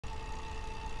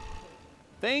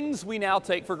Things we now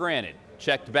take for granted.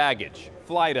 Checked baggage,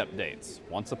 flight updates.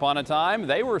 Once upon a time,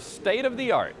 they were state of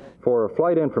the art. For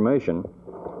flight information,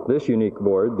 this unique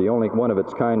board, the only one of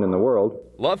its kind in the world.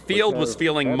 Love Field was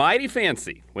feeling mighty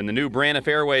fancy when the new Braniff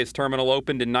Airways terminal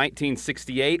opened in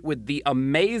 1968 with the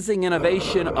amazing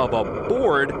innovation of a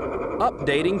board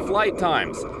updating flight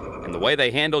times. And the way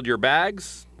they handled your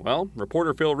bags, well,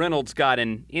 reporter Phil Reynolds got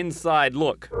an inside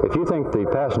look. If you think the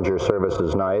passenger service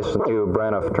is nice, the new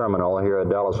Braniff terminal here at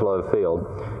Dallas Love Field,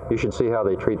 you should see how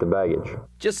they treat the baggage.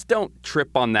 Just don't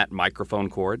trip on that microphone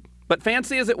cord. But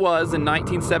fancy as it was, in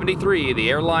 1973, the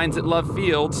airlines at Love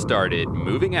Field started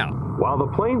moving out. While the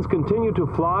planes continue to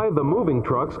fly, the moving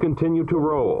trucks continue to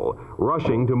roll,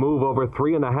 rushing to move over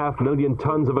 3.5 million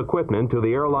tons of equipment to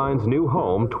the airline's new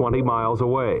home 20 miles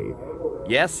away.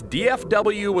 Yes,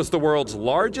 DFW was the world's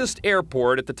largest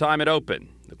airport at the time it opened.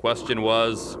 The question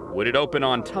was, would it open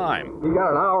on time? You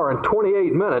got an hour and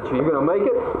 28 minutes. Are you going to make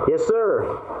it? Yes,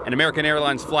 sir. An American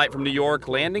Airlines flight from New York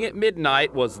landing at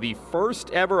midnight was the first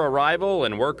ever arrival,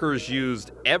 and workers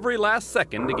used every last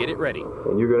second to get it ready.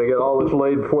 And you're going to get all this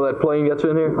laid before that plane gets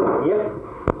in here?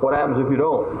 Yep. What happens if you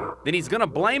don't? Then he's going to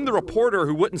blame the reporter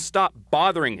who wouldn't stop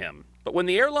bothering him. But when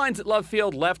the airlines at Love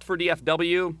Field left for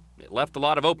DFW, it left a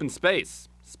lot of open space.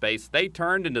 Space they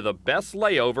turned into the best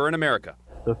layover in America.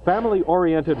 The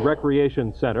family-oriented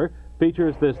recreation center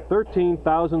features this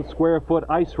 13,000 square foot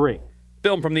ice rink.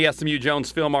 Film from the SMU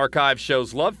Jones Film Archive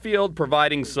shows Love Field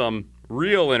providing some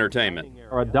real entertainment.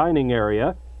 A dining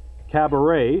area,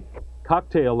 cabaret,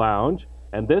 cocktail lounge,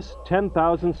 and this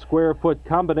 10,000 square foot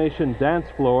combination dance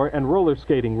floor and roller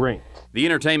skating rink. The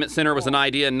entertainment center was an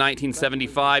idea in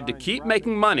 1975 to keep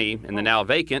making money in the now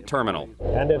vacant terminal.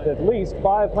 And if at least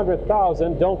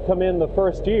 500,000 don't come in the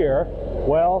first year,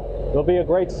 well, there'll be a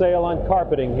great sale on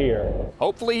carpeting here.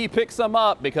 Hopefully he picks them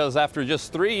up, because after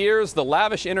just 3 years, the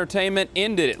lavish entertainment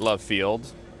ended at Love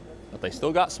Field. But they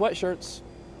still got sweatshirts.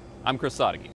 I'm Chris Sadeghi.